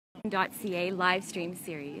Immigration.ca live stream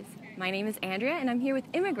series. My name is Andrea and I'm here with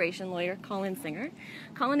immigration lawyer Colin Singer.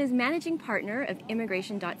 Colin is managing partner of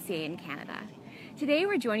Immigration.ca in Canada. Today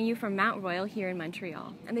we're joining you from Mount Royal here in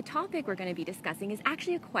Montreal, and the topic we're going to be discussing is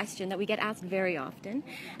actually a question that we get asked very often,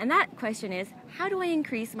 and that question is, how do I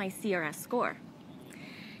increase my CRS score?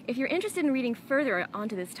 If you're interested in reading further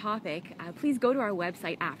onto this topic, please go to our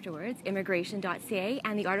website afterwards, Immigration.ca,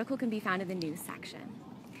 and the article can be found in the news section.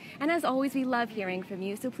 And as always, we love hearing from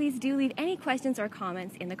you, so please do leave any questions or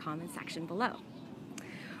comments in the comment section below.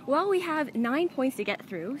 Well, we have 9 points to get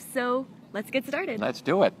through, so let's get started. Let's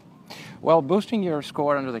do it. Well, boosting your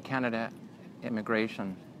score under the Canada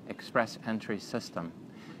Immigration Express Entry system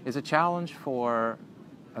is a challenge for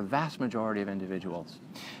a vast majority of individuals.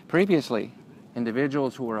 Previously,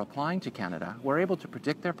 individuals who were applying to Canada were able to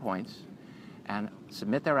predict their points and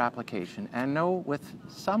submit their application and know with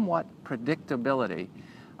somewhat predictability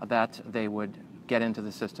that they would get into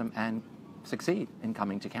the system and succeed in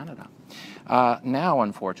coming to Canada. Now,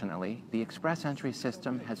 unfortunately, the Express Entry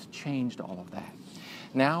system has changed all of that.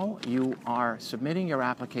 Now you are submitting your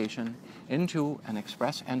application into an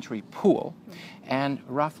Express Entry pool, and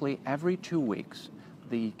roughly every 2 weeks,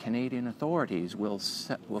 the Canadian authorities will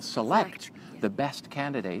select the best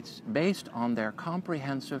candidates based on their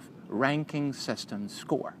comprehensive ranking system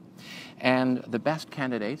score. And the best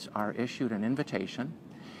candidates are issued an invitation,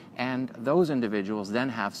 and those individuals then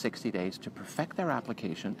have 60 days to perfect their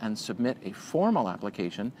application and submit a formal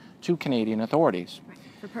application to Canadian authorities. Right,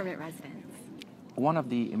 for permanent residence. One of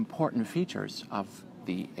the important features of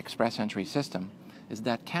the Express Entry system is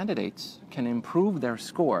that candidates can improve their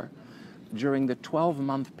score during the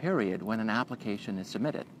 12-month period when an application is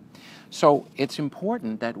submitted. So it's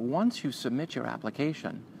important that once you submit your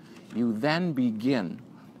application, you then begin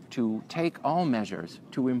to take all measures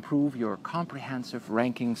to improve your comprehensive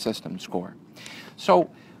ranking system score. So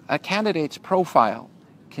a candidate's profile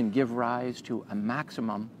can give rise to a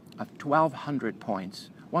maximum of 1,200 points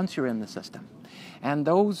once you're in the system. And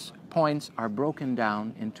those points are broken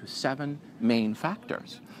down into 7 main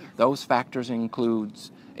factors. Those factors include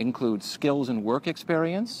skills and work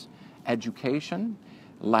experience, education,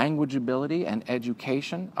 language ability and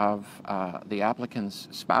education of the applicant's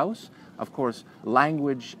spouse, of course,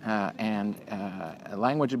 language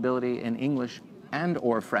ability in English and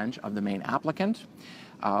or French of the main applicant,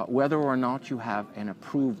 whether or not you have an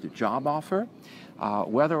approved job offer,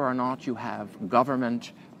 whether or not you have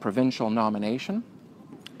government provincial nomination,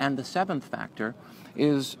 and the 7th factor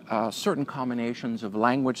is certain combinations of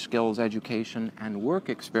language skills, education, and work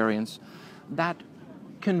experience that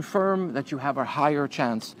confirm that you have a higher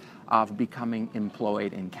chance of becoming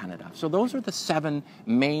employed in Canada. So those are the 7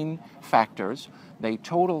 main factors. They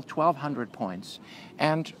total 1,200 points.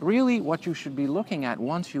 And really what you should be looking at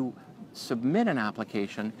once you submit an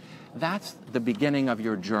application, that's the beginning of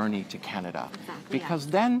your journey to Canada. Exactly, because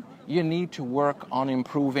then you need to work on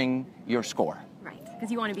improving your score. Right,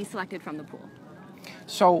 because you want to be selected from the pool.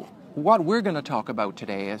 So what we're going to talk about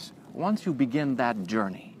today is, once you begin that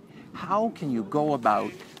journey, how can you go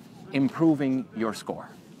about improving your score?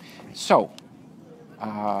 So,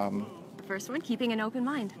 the first one, keeping an open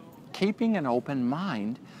mind. Keeping an open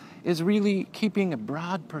mind is really keeping a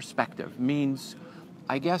broad perspective. Means,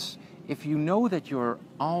 I guess, if you know that you're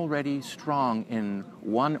already strong in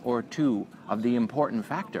 1 or 2 of the important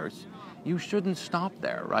factors, you shouldn't stop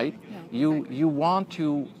there, right? Yeah, You want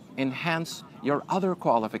to enhance your other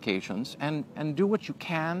qualifications and do what you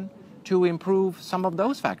can to improve some of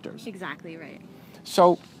those factors. Exactly right.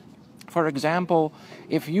 So, for example,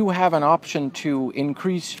 if you have an option to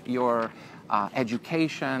increase your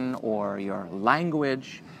education or your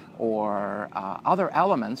language or other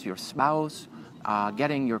elements, your spouse,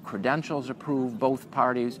 getting your credentials approved, both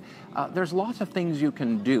parties, there's lots of things you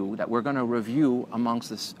can do that we're going to review amongst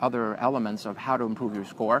the other elements of how to improve your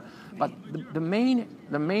score. But the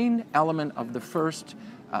main element of the first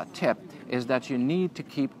tip is that you need to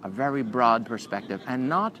keep a very broad perspective and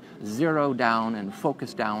not zero down and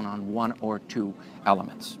focus down on 1 or 2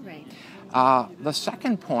 elements. Right. The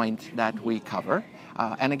second point that we cover,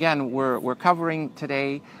 and again, we're covering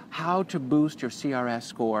today how to boost your CRS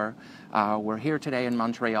score. We're here today in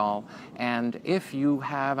Montreal, and if you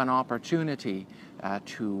have an opportunity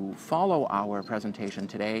to follow our presentation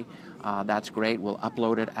today, that's great. We'll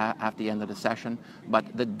upload it at the end of the session.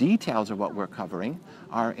 But the details of what we're covering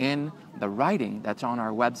are in the writing that's on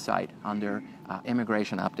our website under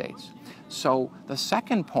immigration updates. So the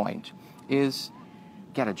second point is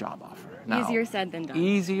get a job offer. Now, easier said than done.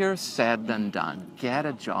 Easier said than done. Get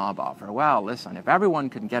a job offer. Well, listen, if everyone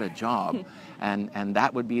could get a job and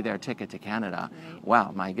that would be their ticket to Canada, right.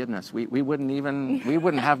 Well, my goodness, we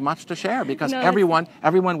wouldn't have much to share because No,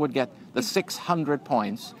 everyone would get the 600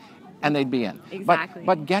 points and they'd be in. Exactly.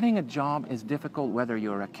 But getting a job is difficult whether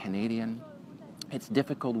you're a Canadian. It's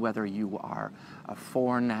difficult whether you are a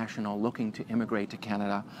foreign national looking to immigrate to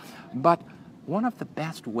Canada. But one of the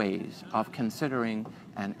best ways of considering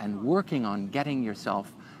and working on getting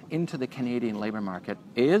yourself into the Canadian labor market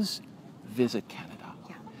is visit Canada.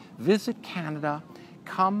 Yeah. Visit Canada,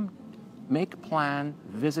 come, make a plan,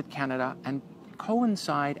 visit Canada, and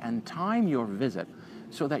coincide and time your visit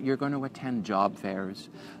so that you're going to attend job fairs,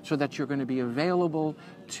 so that you're going to be available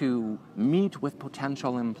to meet with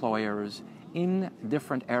potential employers in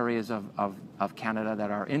different areas of Canada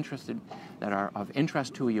that are of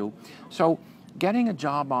interest to you. So getting a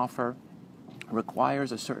job offer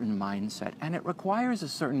requires a certain mindset, and it requires a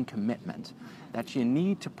certain commitment that you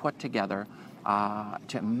need to put together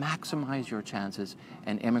to maximize your chances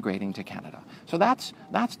in immigrating to Canada. So that's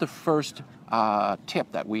the first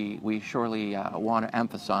tip that we surely want to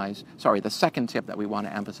emphasize. Sorry, the second tip that we want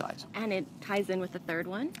to emphasize. And it ties in with the third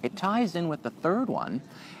one? It ties in with the third one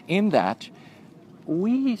in that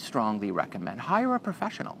we strongly recommend hire a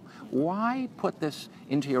professional. Why put this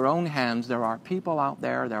into your own hands? There are people out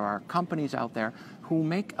there, there are companies out there who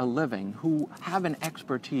make a living, who have an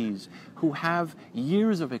expertise, who have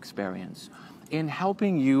years of experience in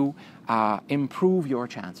helping you improve your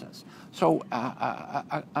chances. So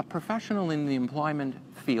a professional in the employment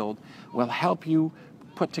field will help you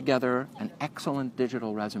put together an excellent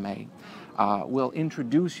digital resume, will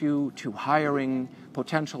introduce you to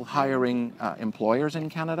potential hiring employers in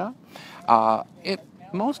Canada.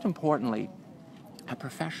 Most importantly, a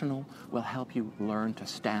professional will help you learn to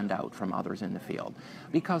stand out from others in the field.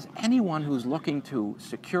 Because anyone who's looking to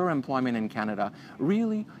secure employment in Canada,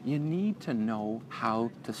 really, you need to know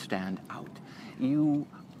how to stand out.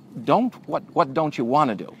 What don't you want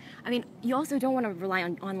to do? I mean, you also don't want to rely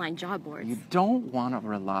on online job boards. You don't want to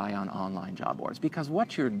rely on online job boards because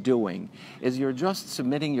what you're doing is you're just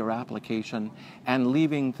submitting your application and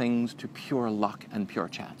leaving things to pure luck and pure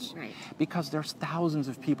chance. Right. Because there's thousands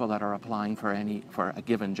of people that are applying for a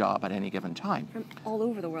given job at any given time. From all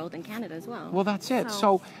over the world and Canada as well. Well, that's it.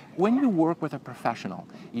 So when you work with a professional,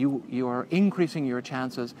 you're increasing your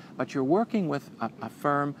chances, but you're working with a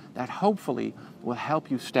firm that hopefully will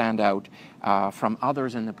help you stand out from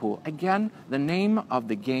others in the pool. Again, the name of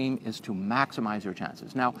the game is to maximize your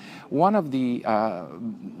chances. Now, one of the,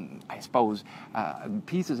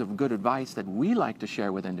 pieces of good advice that we like to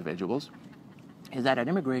share with individuals is that at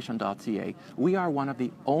Immigration.ca, we are one of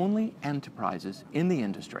the only enterprises in the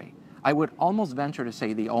industry. I would almost venture to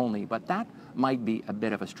say the only, but that might be a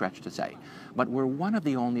bit of a stretch to say. But we're one of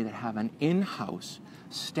the only that have an in-house,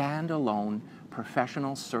 standalone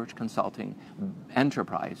professional search consulting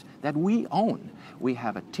enterprise that we own. We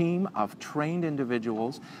have a team of trained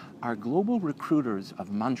individuals. Our Global Recruiters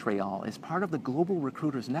of Montreal is part of the Global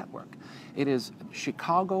Recruiters Network. It is a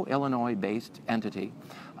Chicago, Illinois-based entity.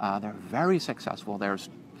 They're very successful.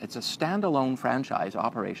 It's a standalone franchise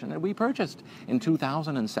operation that we purchased in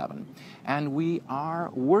 2007. And we are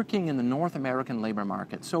working in the North American labor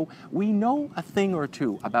market. So we know a thing or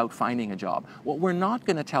two about finding a job. What we're not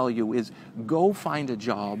going to tell you is go find a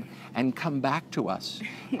job and come back to us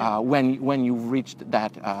when you've reached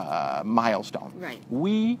that milestone. Right.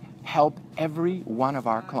 We help every one of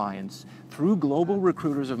our clients through Global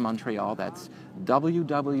Recruiters of Montreal. That's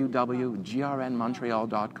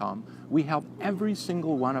www.grnmontreal.com. We help every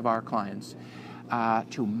single one of our clients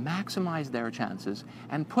to maximize their chances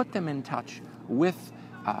and put them in touch with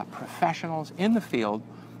professionals in the field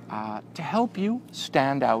to help you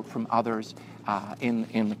stand out from others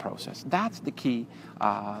in the process. That's the key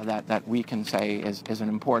that we can say is an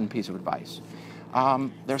important piece of advice.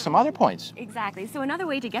 There's some other points. Exactly. So another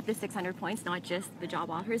way to get the 600 points, not just the job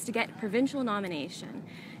offer, is to get provincial nomination.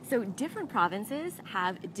 So different provinces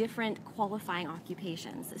have different qualifying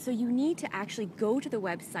occupations. So you need to actually go to the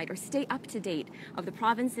website or stay up to date of the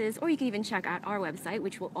provinces, or you can even check out our website,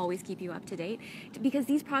 which will always keep you up to date. Because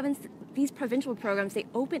these provincial programs, they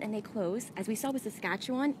open and they close, as we saw with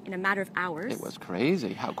Saskatchewan, in a matter of hours. It was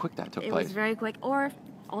crazy how quick that took place. It was very quick. Or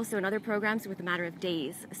also in other programs with a matter of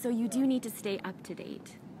days. So you do need to stay up to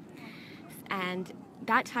date. And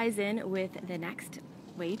that ties in with the next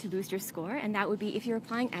way to boost your score, and that would be if you're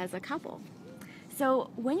applying as a couple.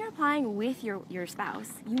 So when you're applying with your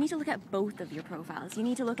spouse, you need to look at both of your profiles. You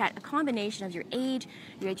need to look at a combination of your age,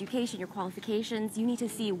 your education, your qualifications. You need to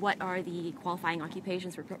see what are the qualifying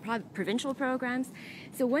occupations for provincial programs.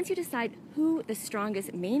 So once you decide who the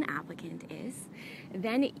strongest main applicant is,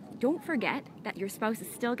 then don't forget that your spouse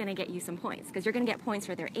is still going to get you some points, because you're going to get points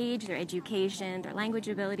for their age, their education, their language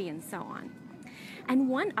ability, and so on. And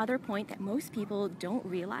one other point that most people don't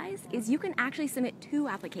realize is you can actually submit 2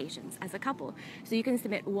 applications as a couple. So you can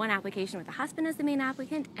submit one application with the husband as the main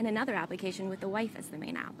applicant and another application with the wife as the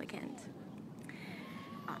main applicant.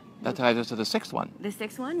 That ties us to the 6th one. The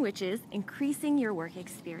 6th one, which is increasing your work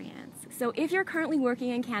experience. So if you're currently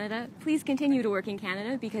working in Canada, please continue to work in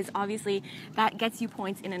Canada, because obviously that gets you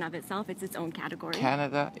points in and of itself. It's its own category.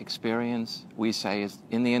 Canada experience, we say, is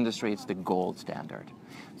in the industry, it's the gold standard.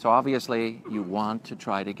 So obviously you want to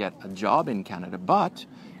try to get a job in Canada, but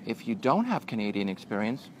if you don't have Canadian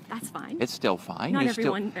experience, that's fine. It's still fine. Not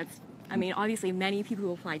everyone obviously many people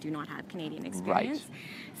who apply do not have Canadian experience. Right.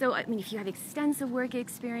 So, if you have extensive work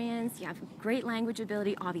experience, you have great language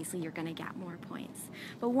ability, obviously you're going to get more points.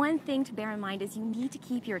 But one thing to bear in mind is you need to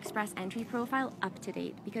keep your Express Entry profile up to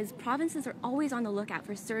date, because provinces are always on the lookout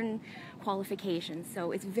for certain qualifications.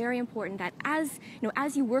 So it's very important that as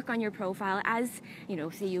you work on your profile, as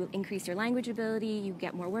say you increase your language ability, you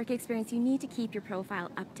get more work experience, you need to keep your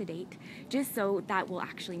profile up to date, just so that will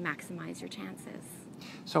actually maximize your chances.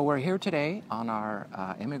 So we're here today on our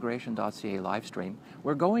Immigration.ca live stream.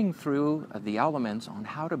 We're going through the elements on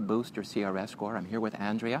how to boost your CRS score. I'm here with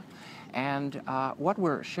Andrea. And what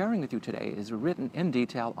we're sharing with you today is written in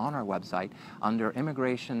detail on our website under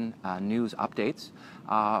Immigration News Updates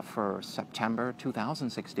for September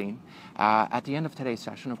 2016. At the end of today's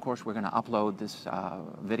session, of course, we're going to upload this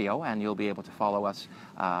video, and you'll be able to follow us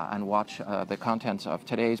and watch the contents of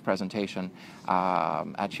today's presentation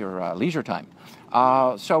at your leisure time.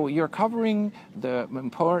 So you're covering the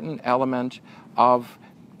important element of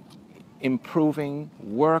improving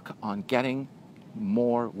work on getting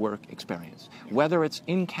more work experience, whether it's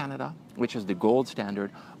in Canada, which is the gold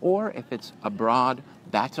standard, or if it's abroad,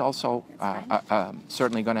 that's also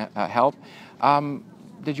certainly going to help.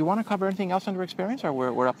 Did you want to cover anything else under experience, or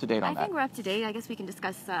we're up to date on that? I think we're up to date. I guess we can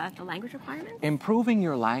discuss the language requirements. Improving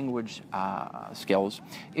your language skills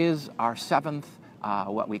is our 7th,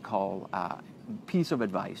 what we call piece of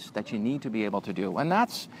advice that you need to be able to do, and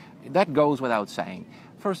that goes without saying.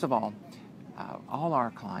 First of all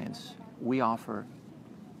our clients, we offer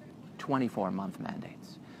 24-month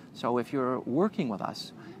mandates. So if you're working with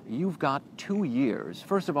us, you've got 2 years.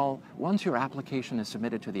 First of all, once your application is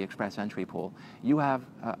submitted to the Express Entry Pool, you have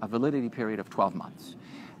a validity period of 12 months.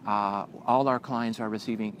 All our clients are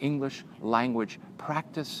receiving English language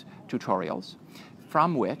practice tutorials,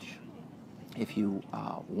 from which, if you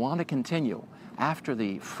want to continue after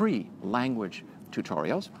the free language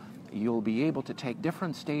tutorials, you'll be able to take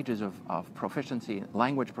different stages of proficiency,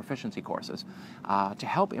 language proficiency courses to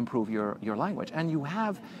help improve your language. And you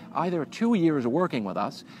have either 2 years working with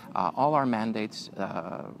us. All our mandates,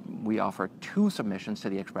 we offer 2 submissions to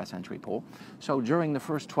the Express Entry Pool. So during the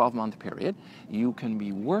first 12-month period, you can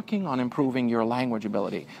be working on improving your language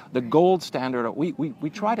ability. The gold standard, we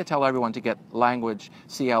try to tell everyone to get language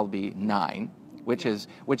CLB 9, which is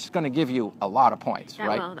going to give you a lot of points,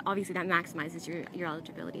 right? Well, obviously that maximizes your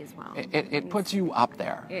eligibility as well. It puts you up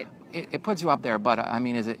there. It puts you up there, but I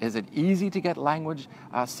mean, is it easy to get language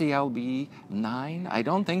CLB 9? I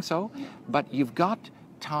don't think so, but you've got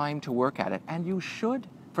time to work at it, and you should,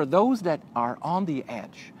 for those that are on the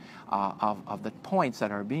edge of the points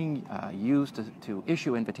that are being used to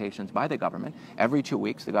issue invitations by the government. Every 2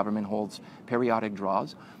 weeks, the government holds periodic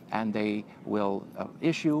draws, and they will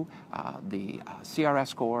issue the CRS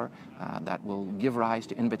score that will give rise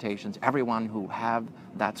to invitations. Everyone who have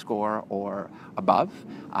that score or above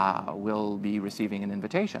will be receiving an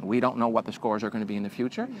invitation. We don't know what the scores are going to be in the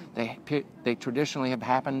future. They traditionally have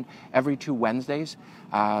happened every 2 Wednesdays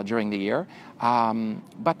during the year.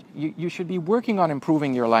 But you should be working on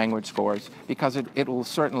improving your language scores, because it'll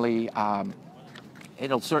certainly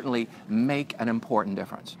make an important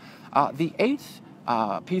difference. The 8th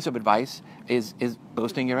piece of advice is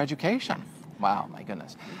boosting your education. Wow, my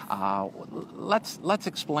goodness. Let's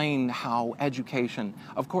explain how education,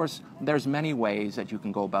 of course, there's many ways that you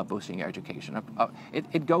can go about boosting your education.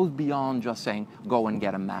 It goes beyond just saying, go and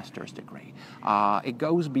get a master's degree. It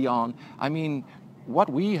goes beyond, I mean, what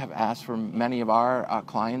we have asked from many of our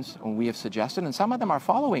clients, and we have suggested, and some of them are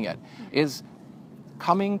following it, is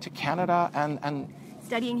coming to Canada and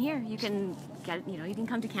studying here. You can get, you can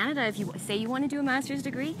come to Canada if you say you want to do a master's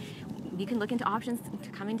degree. you can look into options to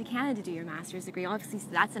coming to Canada to do your master's degree. Obviously,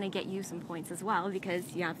 that's going to get you some points as well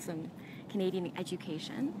because you have some Canadian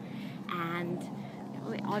education. And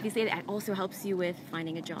obviously, it also helps you with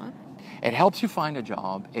finding a job. It helps you find a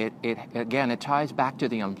job. Again, it ties back to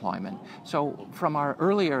the employment. So from our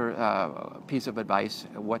earlier piece of advice,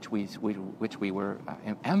 which we were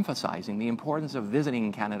emphasizing, the importance of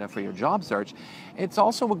visiting Canada for your job search, it's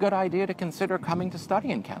also a good idea to consider coming to study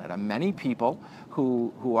in Canada. Many people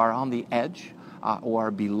who are on the edge or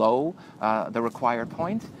below the required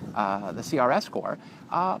point, the CRS score,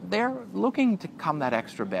 they're looking to come that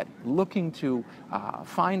extra bit, looking to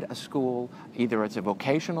find a school, either it's a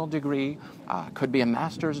vocational degree, could be a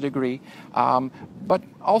master's degree, but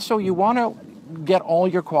also you want to get all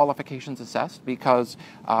your qualifications assessed because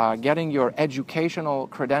getting your educational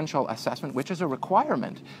credential assessment, which is a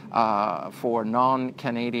requirement for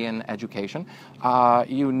non-Canadian education,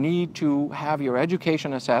 you need to have your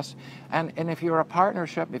education assessed. And if you're a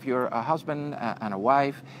partnership, if you're a husband and a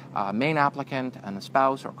wife, main applicant and a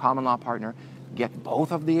spouse or common law partner, get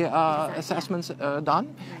both of the assessments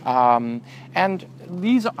done. And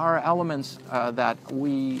these are elements that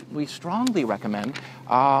we strongly recommend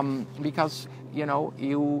because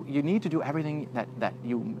you need to do everything that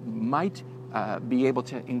you might be able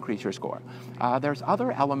to increase your score. There's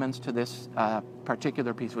other elements to this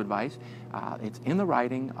particular piece of advice. It's in the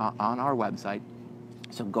writing on our website.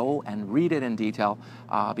 So go and read it in detail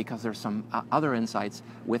because there's some other insights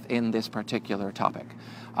within this particular topic.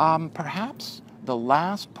 Perhaps the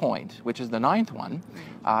last point, which is the 9th one,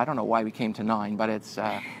 I don't know why we came to 9, but it's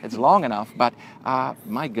long enough, but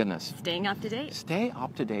my goodness. Staying up to date. Stay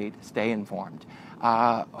up to date, stay informed.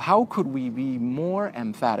 How could we be more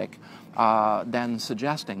emphatic than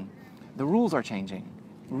suggesting the rules are changing?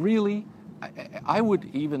 Really, I would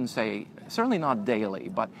even say, certainly not daily,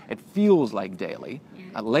 but it feels like daily.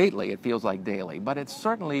 Lately, it feels like daily, but it's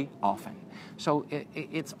certainly often. So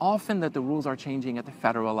it's often that the rules are changing at the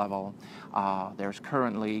federal level. There's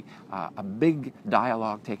currently a big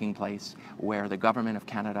dialogue taking place where the government of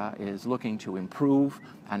Canada is looking to improve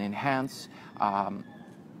and enhance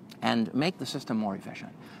and make the system more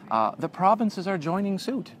efficient. The provinces are joining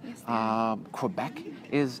suit. Yes, Quebec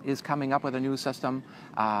is coming up with a new system.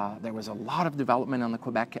 There was a lot of development on the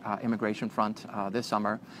Quebec immigration front this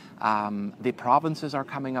summer. The provinces are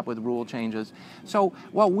coming up with rule changes. So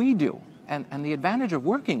what we do, and the advantage of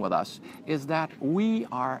working with us, is that we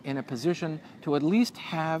are in a position to at least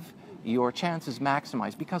have your chances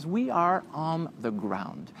maximized because we are on the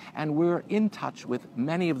ground and we're in touch with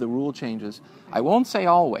many of the rule changes. I won't say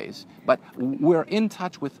always, but we're in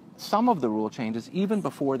touch with some of the rule changes even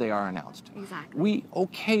before they are announced. Exactly. We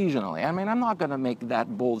occasionally, I'm not going to make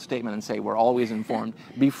that bold statement and say we're always informed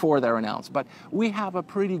before they're announced, but we have a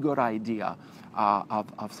pretty good idea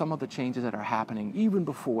of some of the changes that are happening even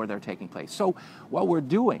before they're taking place. So what we're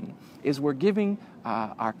doing is we're giving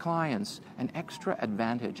our clients an extra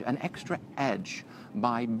advantage, an extra edge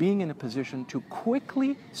by being in a position to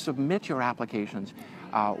quickly submit your applications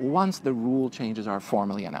once the rule changes are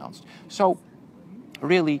formally announced. So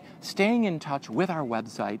really staying in touch with our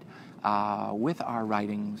website, with our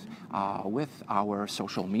writings, with our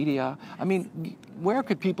social media. I mean, where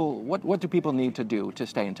could people, what do people need to do to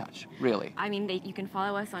stay in touch, really? I mean, you can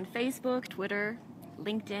follow us on Facebook, Twitter,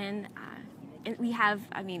 LinkedIn. And we have,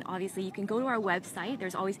 obviously you can go to our website.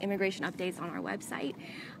 There's always immigration updates on our website.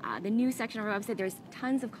 The news section of our website, there's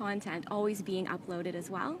tons of content always being uploaded as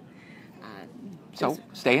well. So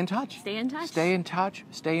stay in touch. Stay in touch. Stay in touch,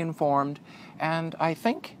 stay informed. And I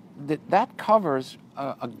think that covers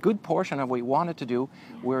a good portion of what we wanted to do.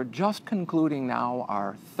 We're just concluding now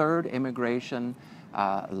our 3rd immigration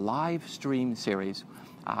live stream series.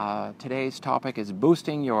 Today's topic is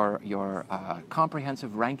boosting your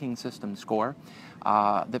comprehensive ranking system score.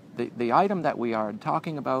 The item that we are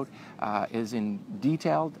talking about is in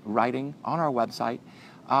detailed writing on our website.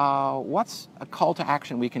 What's a call to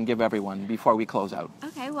action we can give everyone before we close out?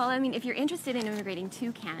 Okay, well, if you're interested in immigrating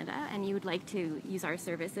to Canada and you would like to use our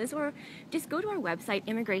services, or just go to our website,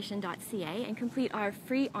 Immigration.ca, and complete our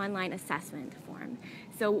free online assessment form.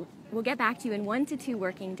 So we'll get back to you in 1 to 2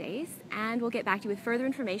 working days, and we'll get back to you with further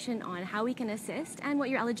information on how we can assist and what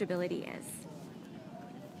your eligibility is.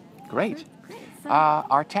 Great. Great. So,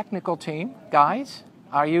 our technical team, guys,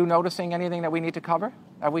 are you noticing anything that we need to cover?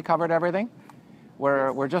 Have we covered everything?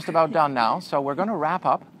 We're just about done now, so we're going to wrap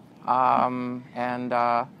up, and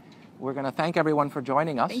we're going to thank everyone for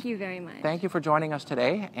joining us. Thank you very much. Thank you for joining us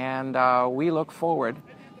today, and we look forward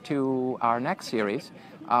to our next series,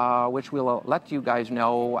 which we'll let you guys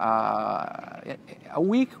know a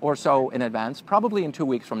week or so in advance, probably in 2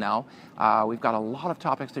 weeks from now. We've got a lot of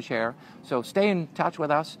topics to share, so stay in touch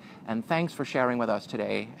with us, and thanks for sharing with us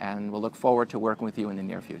today, and we'll look forward to working with you in the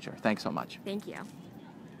near future. Thanks so much. Thank you.